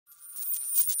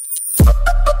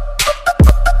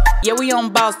Yeah, we on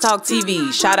Boss Talk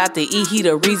TV. Shout out to E, he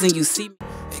the reason you see me.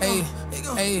 Hey, let me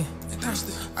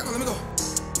go.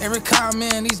 Every car,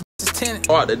 man, these is tenant.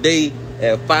 Start the day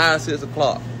at 5, 6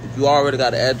 o'clock. If you already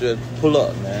got the address, pull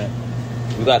up, man.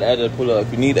 You got the address, pull up.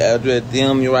 If you need the address,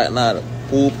 DM me right now. The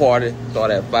pool party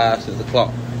start at 5, 6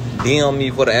 o'clock. DM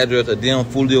me for the address or DM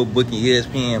Foolio booking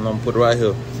ESPN. I'm gonna put it right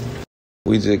here.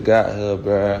 We just got here,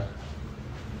 bruh.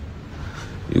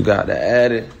 You got to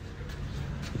add it.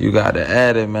 You got to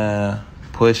add it, man.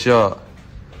 Push up.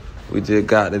 We just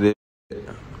got to this.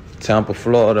 Tampa,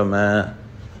 Florida, man.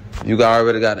 You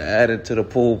already got to add it to the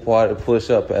pool party. Push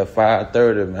up at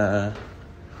 5:30, man.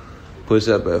 Push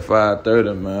up at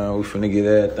 5:30, man. We finna get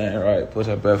everything right. Push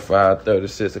up at 5:30,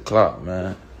 6 o'clock,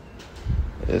 man.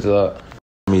 It's up.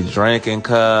 Me drinking,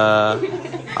 cuz. I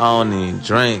don't even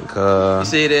drink, cuz.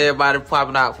 See everybody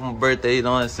popping out for my birthday, you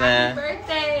know what I'm saying? Happy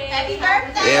birthday. Happy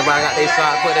birthday. Everybody got their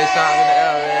shot, put their shot in the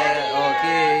air, man.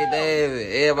 Okay, David.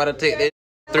 Everybody take their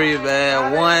 3,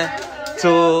 man. 1,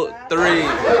 2, 3.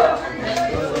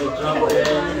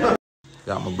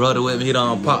 Got my brother with me. He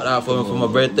done popped out for me for my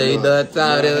birthday. He done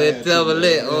time with double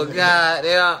lit. Oh, God,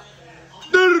 yeah.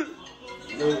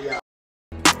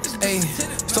 Hey,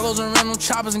 solos and random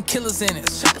choppers and killers in it.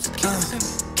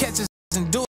 Catches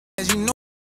and do it as you know.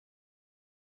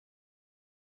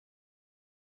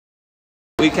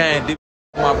 We came deep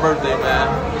for my birthday, man.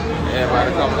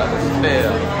 Everybody coming out the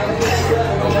stairs.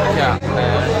 No cap,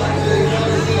 man.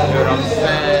 You know what I'm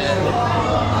saying?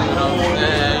 You know what I'm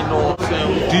saying? You know what I'm saying?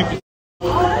 We deep.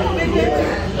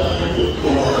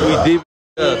 We deep.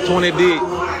 20 deep.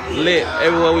 Lit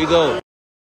everywhere we go.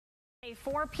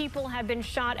 4 people have been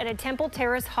shot at a Temple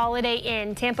Terrace Holiday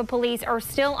Inn. Tampa police are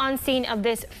still on scene of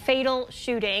this fatal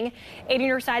shooting. 8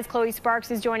 News Side's Chloe Sparks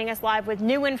is joining us live with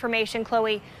new information.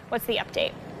 Chloe, what's the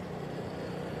update?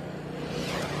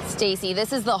 Stacy,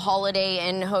 this is the Holiday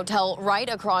Inn Hotel right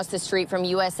across the street from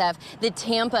USF, the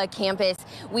Tampa campus.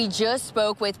 We just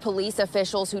spoke with police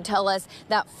officials who tell us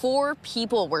that 4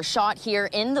 people were shot here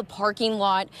in the parking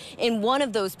lot, and one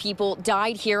of those people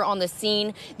died here on the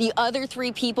scene. The other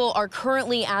 3 people are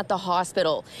currently at the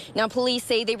hospital. Now, police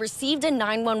say they received a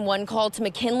 911 call to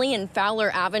McKinley and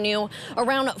Fowler Avenue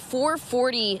around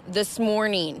 4:40 this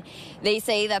morning. They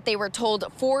say that they were told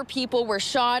 4 people were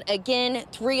shot. Again,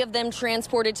 3 of them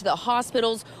transported to the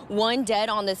hospitals, 1 dead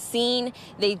on the scene.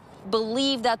 They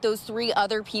believe that those 3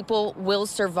 other people will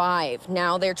survive.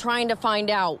 Now they're trying to find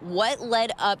out what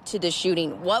led up to the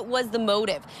shooting. What was the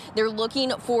motive? They're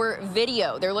looking for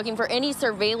video. They're looking for any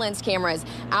surveillance cameras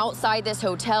outside this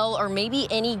hotel, or maybe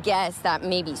any guests that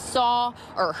maybe saw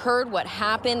or heard what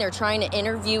happened. They're trying to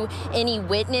interview any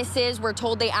witnesses. We're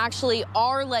told they actually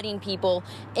are letting people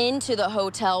into the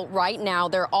hotel right now.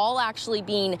 They're all actually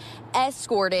being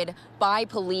escorted by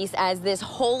police as this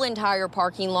whole entire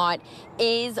parking lot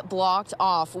is blocked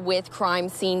off with crime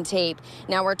scene tape.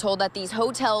 Now we're told that these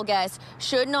hotel guests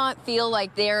should not feel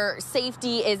like their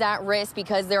safety is at risk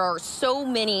because there are so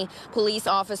many police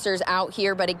officers out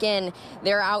here. But again,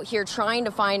 they're out here trying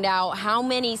to find out how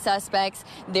many suspects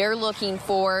they're looking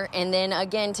for, and then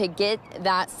again to get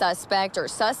that suspect or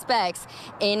suspects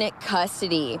in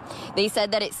custody. They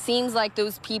said that it seems like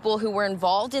those people who were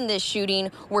involved in this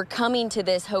shooting were coming to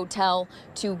this hotel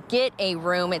to get a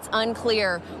room. It's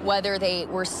unclear whether they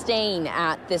were staying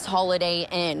at this Holiday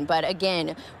Inn, but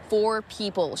again, 4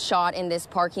 people shot in this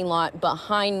parking lot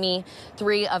behind me,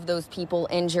 3 of those people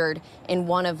injured and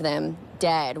 1 of them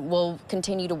dead. We'll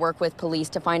continue to work with police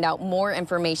to find out more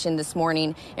information this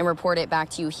morning and report it back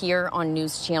to you here on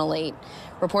News Channel 8.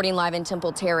 Reporting live in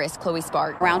Temple Terrace, Chloe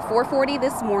Sparks. Around 4:40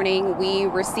 this morning, we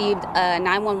received a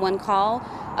 911 call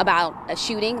about a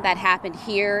shooting that happened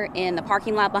here in the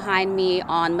parking lot behind me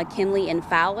on McKinley and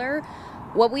Fowler.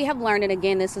 What we have learned, and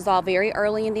again, this is all very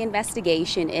early in the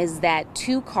investigation, is that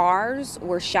 2 cars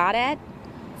were shot at.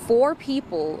 4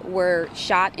 people were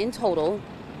shot in total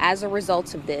as a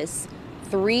result of this.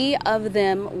 3 of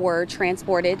them were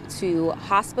transported to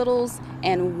hospitals,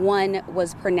 and 1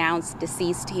 was pronounced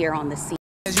deceased here on the scene.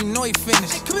 As you know, he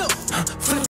finished. Hey, come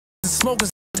here. Smokers,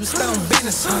 on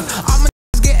business. I'm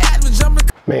get at me, jumping.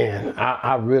 Man,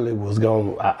 I really was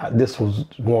going, this was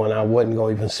one I wasn't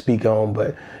going to even speak on,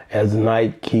 but as the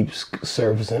night keeps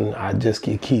surfacing,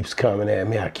 it keeps coming at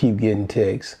me. I keep getting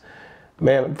texts.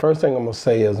 Man, first thing I'm going to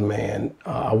say is, man,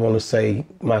 I want to say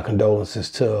my condolences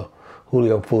to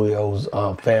Foolio's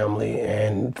family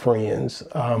and friends.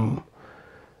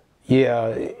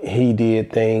 Yeah, he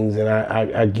did things, and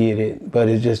I get it, but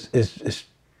it's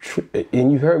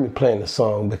and you heard me playing the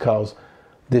song because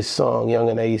this song, Young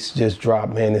and Ace, just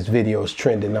dropped, man. This video is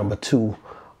trending #2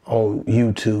 on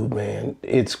YouTube, man.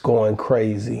 It's going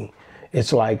crazy.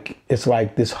 it's like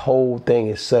this whole thing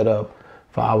is set up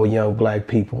for our young black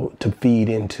people to feed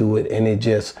into it, and it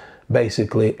just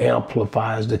basically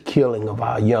amplifies the killing of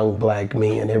our young black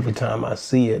men. Every time I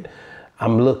see it,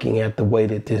 I'm looking at the way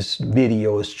that this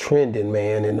video is trending,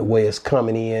 man, and the way it's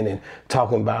coming in and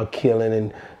talking about killing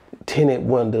and tinted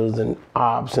windows and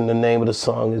ops, and the name of the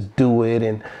song is Do It.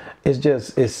 And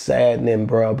it's saddening,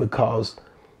 bro, because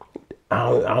I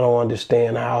don't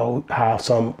understand how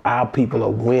our people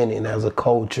are winning as a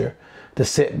culture to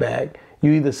sit back.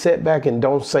 You either sit back and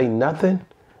don't say nothing,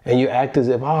 and you act as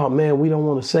if, oh man, we don't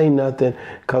want to say nothing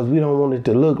because we don't want it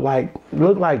to look like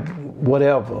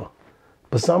whatever.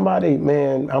 But somebody,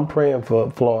 man, I'm praying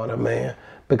for Florida, man,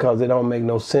 because it don't make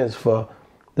no sense for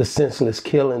the senseless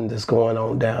killing that's going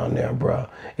on down there, bro.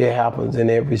 It happens in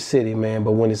every city, man.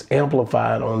 But when it's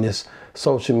amplified on this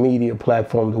social media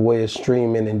platform, the way it's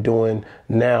streaming and doing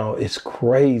now, it's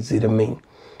crazy to me.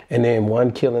 And then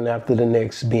one killing after the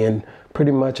next being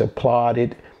pretty much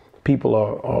applauded. People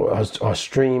are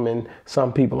streaming.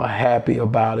 Some people are happy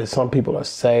about it. Some people are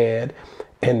sad.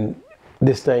 And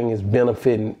this thing is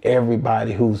benefiting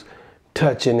everybody who's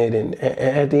touching it. And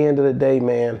at the end of the day,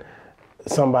 man,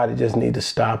 somebody just need to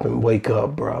stop and wake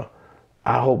up, bro.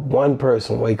 I hope one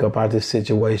person wake up out of this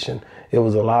situation. It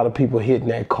was a lot of people hitting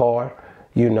that car,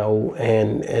 you know,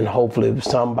 and hopefully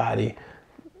somebody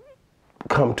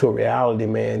come to a reality,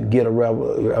 man, get a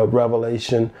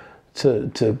revelation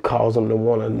to cause them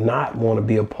to not want to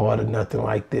be a part of nothing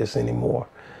like this anymore.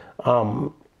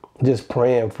 Just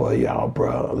praying for y'all,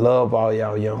 bro. Love all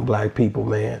y'all young black people,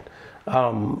 man.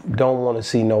 Don't want to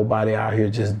see nobody out here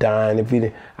just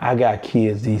dying. I got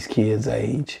kids these kids'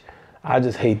 age. I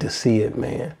just hate to see it,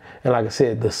 man. And like I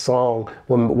said, the song,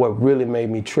 what really made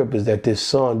me trip is that this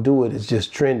song, Do It, is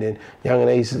just trending. Young and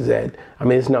Ace is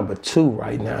it's number 2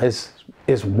 right now.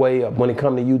 It's way up. When it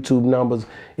comes to YouTube numbers,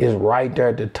 it's right there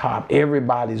at the top.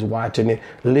 Everybody's watching it,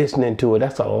 listening to it.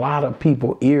 That's a lot of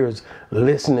people's ears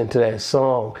listening to that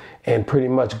song and pretty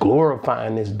much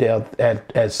glorifying his death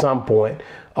at some point,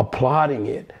 applauding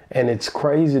it. And it's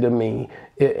crazy to me.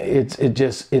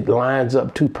 It lines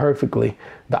up too perfectly.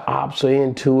 The ops are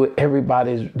into it.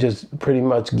 Everybody's just pretty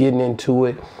much getting into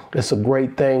it. It's a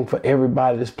great thing for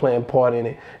everybody that's playing part in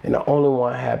it. And the only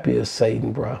one happy is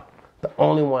Satan, bro. The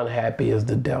only one happy is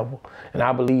the devil. And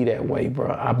I believe that way,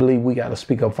 bro. I believe we got to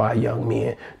speak up for our young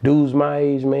men. Dudes my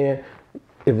age, man,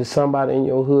 if it's somebody in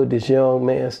your hood that's young,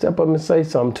 man, step up and say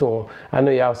something to them. I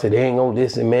know y'all say they ain't gonna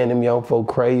listen, man, them young folk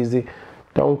crazy.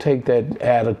 Don't take that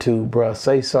attitude, bro.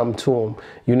 Say something to them.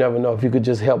 You never know if you could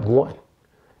just help one.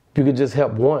 If you could just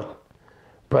help one.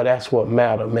 But that's what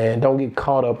matter, man. Don't get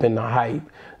caught up in the hype.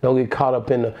 Don't get caught up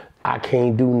in the I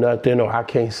can't do nothing or I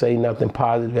can't say nothing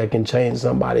positive that can change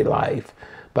somebody's life.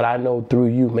 But I know through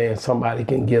you, man, somebody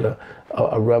can get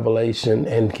a revelation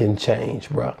and can change,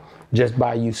 bro. Just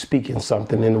by you speaking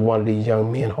something into one of these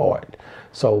young men's heart.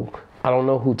 So I don't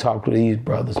know who talked to these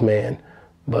brothers, man.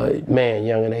 But man,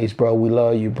 Young and Ace, bro, we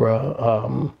love you,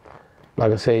 bro.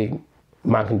 Like I say,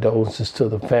 my condolences to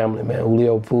the family, man.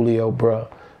 Foolio, bro.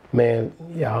 Man,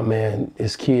 y'all, man,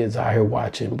 it's kids out here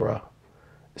watching, bro.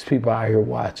 There's people out here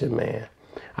watching, man.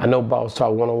 I know Boss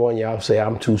Talk 101, y'all say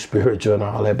I'm too spiritual and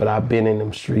all that, but I've been in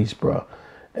them streets, bro.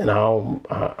 And I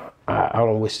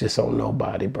don't wish this on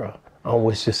nobody, bro. I don't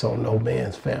wish this on no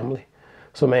man's family.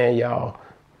 So, man, y'all,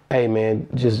 hey, man,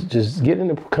 just get in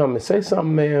the comments. Say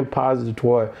something, man, positive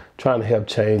toward trying to help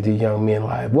change these young men's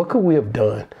lives. What could we have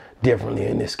done differently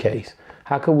in this case?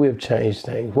 How could we have changed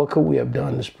things? What could we have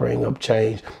done to spring up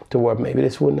change to where maybe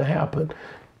this wouldn't have happened?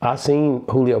 I seen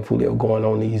Foolio going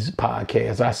on these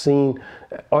podcasts.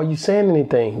 Are you saying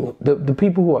anything? The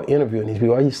people who are interviewing these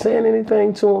people, are you saying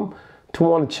anything to them to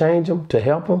want to change them, to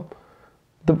help them?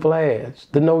 The Vlads,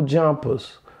 the No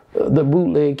Jumpers, the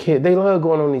bootleg kids, they love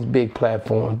going on these big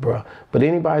platforms, bro. But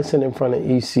anybody sitting in front of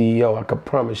ECEO, I can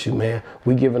promise you, man,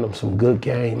 we giving them some good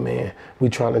game, man. We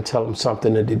trying to tell them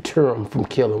something to deter them from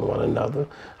killing one another.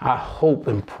 I hope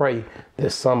and pray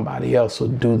that somebody else will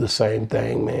do the same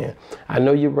thing, man. I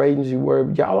know your ratings,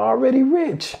 y'all already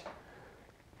rich.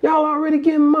 Y'all already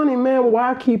getting money, man.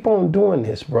 Why keep on doing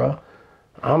this, bro?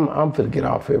 I'm finna get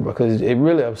off here because it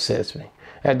really upsets me.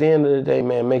 At the end of the day,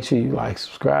 man, make sure you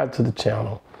subscribe to the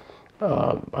channel.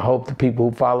 I hope the people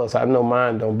who follow us, I know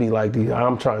mine don't be like these.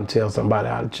 I'm trying to tell somebody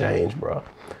how to change, bro.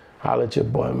 Holla at your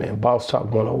boy, man. Boss Talk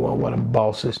 101, where the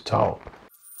bosses talk.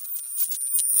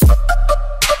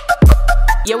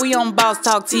 Yeah, we on Boss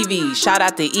Talk TV. Shout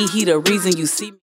out to E. He the reason you see me.